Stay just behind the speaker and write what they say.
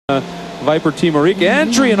Viper Team Arica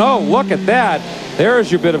entry, and oh, look at that.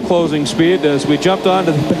 There's your bit of closing speed as we jumped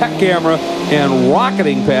onto the back camera, and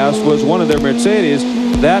rocketing past was one of their Mercedes.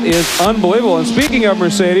 That is unbelievable. And speaking of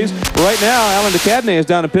Mercedes, right now Alan DeCadney is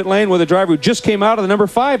down in pit lane with a driver who just came out of the number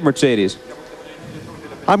 5 Mercedes.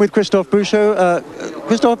 I'm with Christophe Bouchot.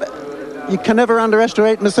 Christophe, you can never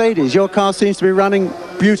underestimate Mercedes. Your car seems to be running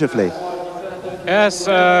beautifully. Yes,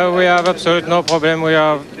 we have absolutely no problem. We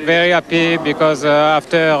are very happy because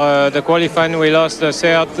after the qualifying we lost the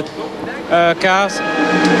third cars,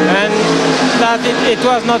 and that it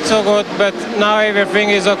was not so good, but now everything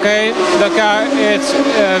is okay. The car is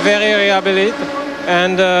very reliable,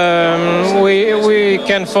 and we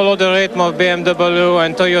can follow the rhythm of BMW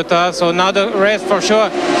and Toyota. So now the race for sure,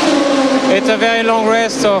 it's a very long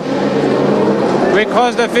race, so we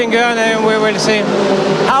cross the finger and we will see.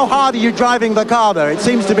 How hard are you driving the car though? It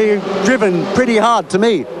seems to be driven pretty hard to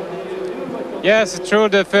me. Yes, it's true.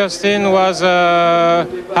 The first thing was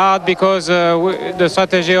hard because the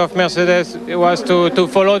strategy of Mercedes was to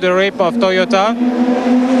follow the rip of Toyota,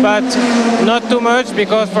 but not too much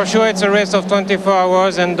because for sure it's a race of 24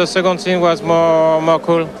 hours, and the second thing was more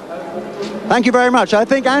cool. Thank you very much. I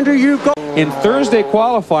think, Andrew, you've got... In Thursday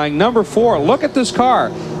qualifying, number 4, look at this car.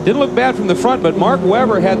 Didn't look bad from the front, but Mark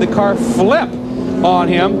Webber had the car flip on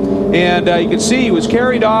him, and you can see he was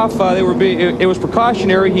carried off. It was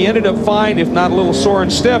precautionary. He ended up fine, if not a little sore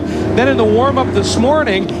and stiff. Then in the warm-up this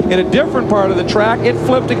morning, in a different part of the track, it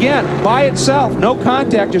flipped again by itself. No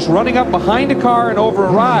contact, just running up behind a car and over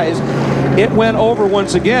a rise. It went over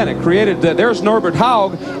once again. It created, there's Norbert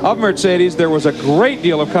Haug of Mercedes. There was a great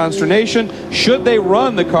deal of consternation. Should they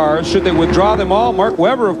run the cars? Should they withdraw them all? Mark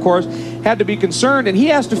Webber, of course, had to be concerned, and he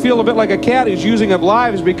has to feel a bit like a cat who's using up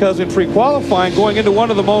lives, because in pre-qualifying, going into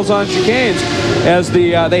one of the Mulsanne chicanes, as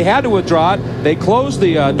they had to withdraw it, they closed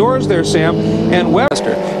the doors there, Sam, and Webber.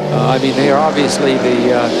 I mean, they are obviously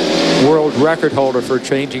the world record holder for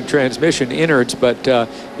changing transmission innards, but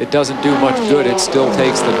it doesn't do much good. It still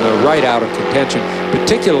takes them right out of contention,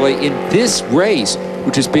 particularly in this race,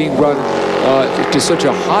 which is being run to such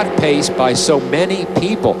a hot pace by so many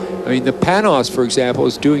people. I mean, the Panos, for example,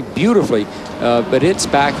 is doing beautifully, but it's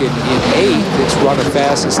back in 8th. It's run a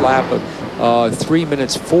fastest lap of 3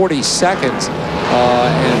 minutes 40 seconds, and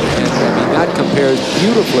I mean, that compares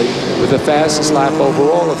beautifully with the fastest lap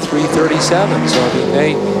overall of 3:37. So I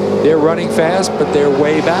mean, they're running fast, but they're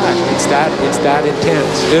way back. It's that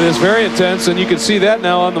intense. It is very intense, and you can see that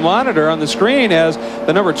now on the monitor on the screen as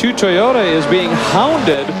the number 2 Toyota is being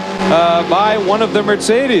hounded by one of the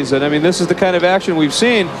Mercedes. And I mean, this is the kind of action we've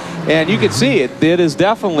seen, and you can see it. It is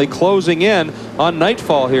definitely closing in on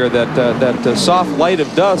nightfall here. That soft light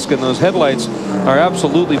of dusk, and those headlights are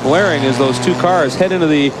absolutely blaring as those two cars head into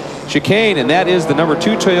the chicane, and that is the number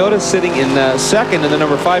 2 Toyota sitting in 2nd and the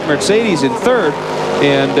number 5 Mercedes in 3rd.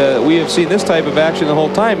 And we have seen this type of action the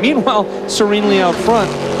whole time. Meanwhile, serenely out front,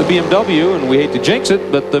 the BMW, and we hate to jinx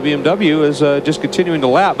it, but the BMW is just continuing to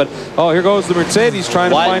lap. But oh, here goes the Mercedes trying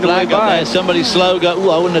to find a way by. Somebody slow go, ooh,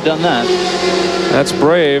 I wouldn't have done that. That's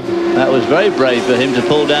brave. That was very brave for him to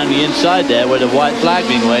pull down the inside there where the white flag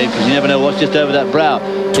being waved, because you never know what's just over that brow.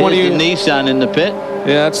 20 Here's the Nissan in the pit.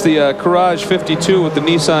 Yeah, that's the Courage 52 with the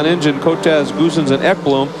Nissan engine, Kotaz, Goosens, and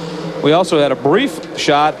Ekblom. We also had a brief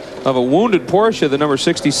shot of a wounded Porsche, the number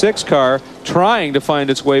 66 car, trying to find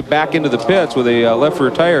its way back into the pits with a left rear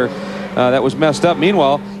tire that was messed up.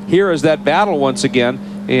 Meanwhile, here is that battle once again,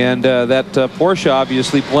 and that Porsche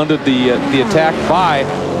obviously blended the attack by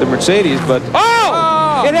the Mercedes, but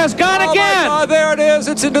it has gone again. Oh, there it is.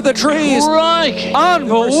 It's into the trees. Right.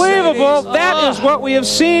 Unbelievable. That is what we have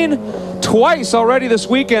seen twice already this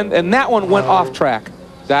weekend, and that one went off track.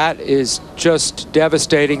 That is just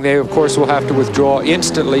devastating. They, of course, will have to withdraw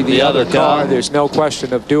instantly the other car. There's no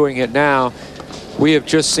question of doing it now. We have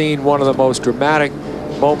just seen one of the most dramatic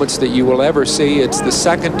moments that you will ever see. It's the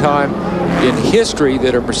second time in history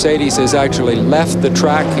that a Mercedes has actually left the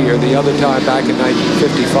track here. The other time back in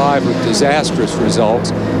 1955 with disastrous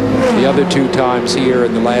results. The other 2 times here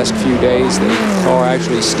in the last few days, the car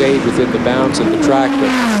actually stayed within the bounds of the track,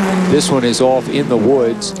 but this one is off in the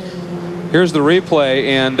woods. Here's the replay,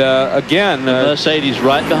 and again... Mercedes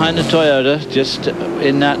right behind the Toyota, just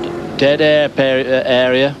in that dead air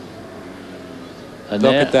area. And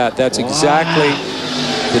look at that. That's exactly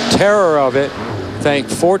the terror of it.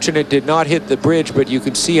 Fortunate did not hit the bridge, but you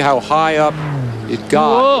can see how high up it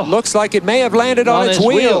got. Whoa. It looks like it may have landed on its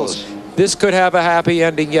wheels. This could have a happy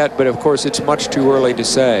ending yet, but of course it's much too early to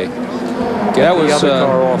say. Get the other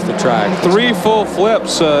car off the track. 3 full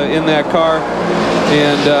flips in that car.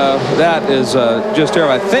 And that is just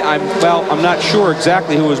terrible. I'm not sure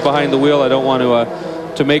exactly who was behind the wheel. I don't want to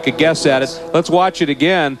to make a guess at it. Let's watch it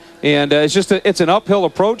again. And it's an uphill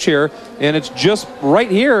approach here, and it's just right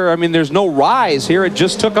here. I mean, there's no rise here. It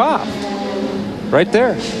just took off right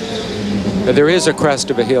there. There is a crest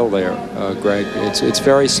of a hill there, Greg. It's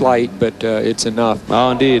very slight, but it's enough.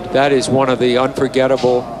 Oh, indeed. That is one of the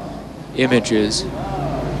unforgettable images.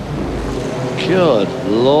 Good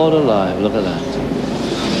Lord alive, look at that.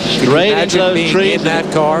 Straight into those trees. Being in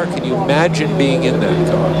that car? Can you imagine being in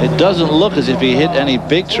that car? It doesn't look as if he hit any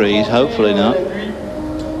big trees, hopefully not.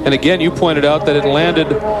 And again, you pointed out that it landed.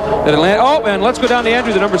 Oh, and let's go down to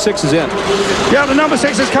Andrew. The number 6 is in. Yeah, the number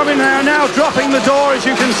 6 is coming now dropping the door, as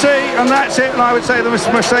you can see, and that's it. And I would say the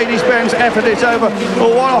Mercedes-Benz effort is over.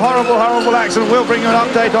 Oh, what a horrible, horrible accident. We'll bring you an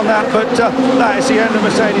update on that, but that is the end of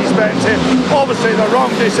Mercedes-Benz here. Obviously, the wrong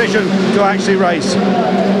decision to actually race.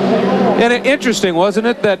 And interesting, wasn't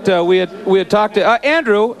it, that we had talked to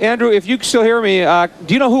Andrew. Andrew, if you can still hear me,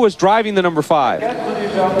 do you know who was driving the number 5?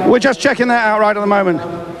 We're just checking that out right at the moment.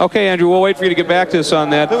 Okay, Andrew, we'll wait for you to get back to us on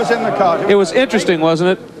that. Who was in the car? It was interesting,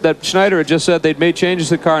 wasn't it, that Schneider had just said they'd made changes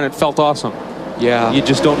to the car and it felt awesome. Yeah. You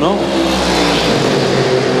just don't know.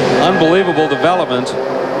 Unbelievable development.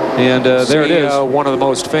 And there it is. One of the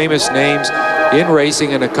most famous names in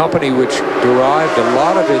racing, and a company which derived a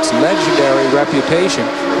lot of its legendary reputation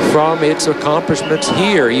from its accomplishments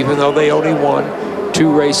here, even though they only won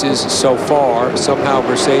 2 races so far. Somehow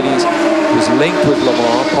Mercedes was linked with Le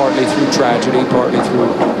Mans, partly through tragedy, partly through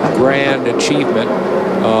grand achievement.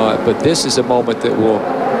 But this is a moment that will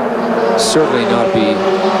certainly not be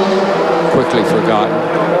quickly forgotten.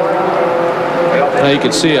 Now you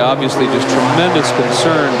can see, obviously, just tremendous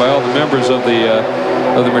concern by all the members of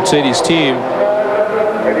the Mercedes team.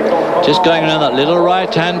 Just going around that little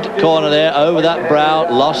right-hand corner there, over that brow,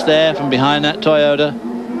 lost there from behind that Toyota.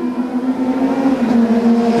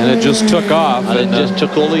 And it just took off. And it just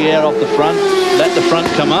took all the air off the front, let the front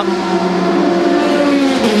come up.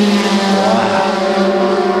 Wow.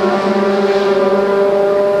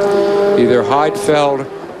 Either Heidfeld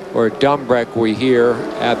or Dumbreck we hear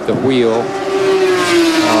at the wheel.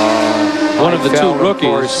 One of the 2 rookies. Of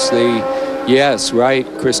course, yes, right,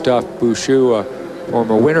 Christophe Bouchou,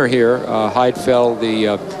 former winner here. Heidfeld,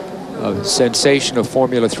 the sensation of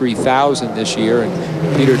Formula 3000 this year, and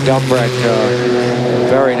Peter Dumbreck, a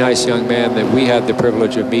very nice young man that we had the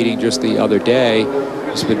privilege of meeting just the other day.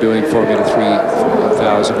 He's been doing Formula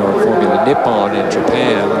 3000, or Formula Nippon in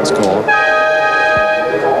Japan, it's called.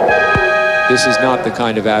 This is not the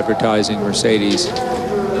kind of advertising Mercedes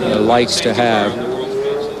likes to have.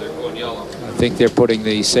 I think they're putting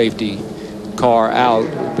the safety car out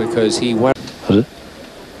because he went.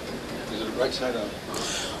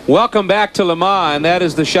 Welcome back to Le Mans, and that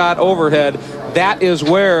is the shot overhead. That is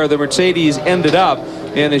where the Mercedes ended up,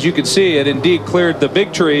 and as you can see, it indeed cleared the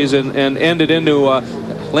big trees and landed in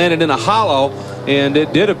a hollow, and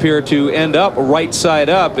it did appear to end up right side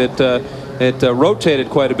up. It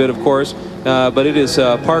rotated quite a bit, of course, but it is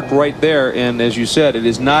parked right there, and as you said, it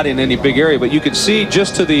is not in any big area, but you can see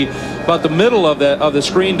just to about the middle of the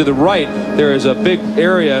screen to the right, there is a big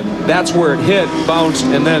area. That's where it hit, bounced,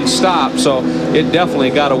 and then stopped. So it definitely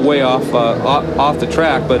got away off the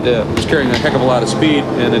track, but it was carrying a heck of a lot of speed,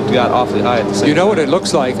 and it got awfully high at the same time. You know what it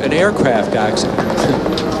looks like? An aircraft accident.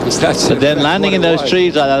 But then landing in those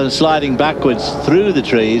trees like that and sliding backwards through the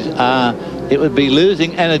trees, it would be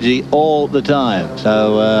losing energy all the time.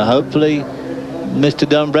 So hopefully Mr.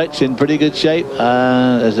 Dumbreck's in pretty good shape.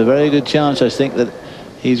 There's a very good chance, I think, that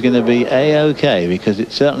he's going to be A-OK, because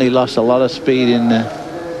it certainly lost a lot of speed in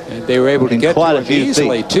and they were able to get quite to a it few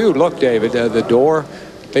easily, feet. too. Look, David, the door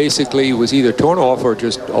basically was either torn off or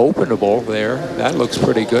just openable there. That looks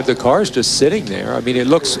pretty good. The car's just sitting there. I mean, it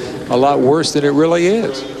looks a lot worse than it really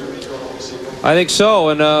is. I think so,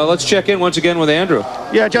 and let's check in once again with Andrew.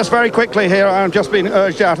 Yeah, just very quickly here, I'm just being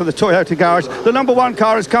urged out of the Toyota garage. The number 1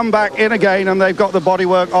 car has come back in again, and they've got the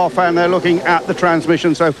bodywork off, and they're looking at the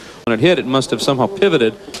transmission. So when it hit, it must have somehow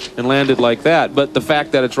pivoted and landed like that. But the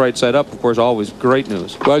fact that it's right side up, of course, always great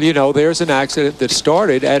news. Well, you know, there's an accident that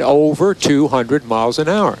started at over 200 miles an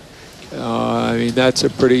hour. I mean, that's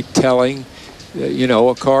a pretty telling, you know,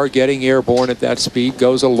 a car getting airborne at that speed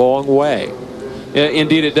goes a long way.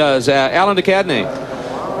 Indeed it does. Alan de Cadney.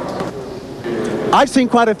 I've seen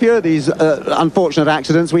quite a few of these unfortunate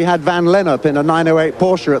accidents. We had Van Lennep in a 908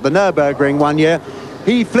 Porsche at the Nürburgring one year.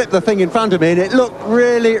 He flipped the thing in front of me, and it looked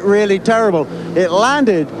really, really terrible. It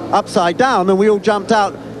landed upside down, and we all jumped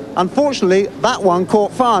out. Unfortunately, that one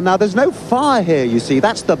caught fire. Now, there's no fire here, you see.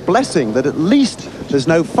 That's the blessing, that at least there's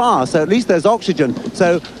no fire, so at least there's oxygen,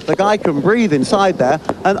 so the guy can breathe inside there.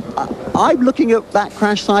 And I'm looking at that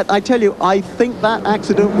crash site. I tell you, I think that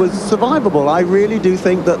accident was survivable. I really do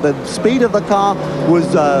think that the speed of the car was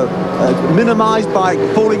minimized by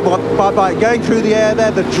falling, by going through the air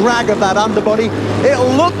there, the drag of that underbody. It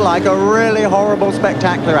looked like a really horrible,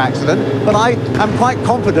 spectacular accident, but I am quite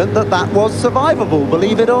confident that that was survivable,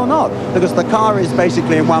 believe it or not, because the car is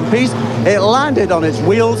basically in one piece. It landed on its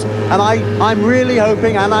wheels, and I'm really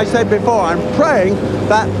hoping, and I said before, I'm praying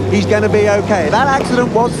that he's going to be okay. That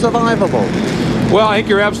accident was survivable. Well, I think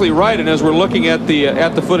you're absolutely right, and as we're looking at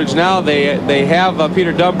the footage now, they have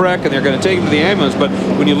Peter Dumbreck, and they're going to take him to the ambulance, but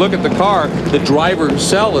when you look at the car, the driver's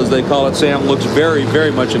cell, as they call it, Sam, looks very,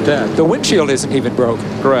 very much intact. The windshield isn't even broken.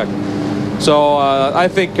 Correct. So I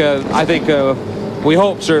think we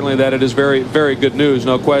hope certainly that it is very, very good news,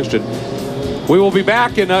 no question. We will be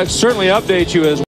back and certainly update you as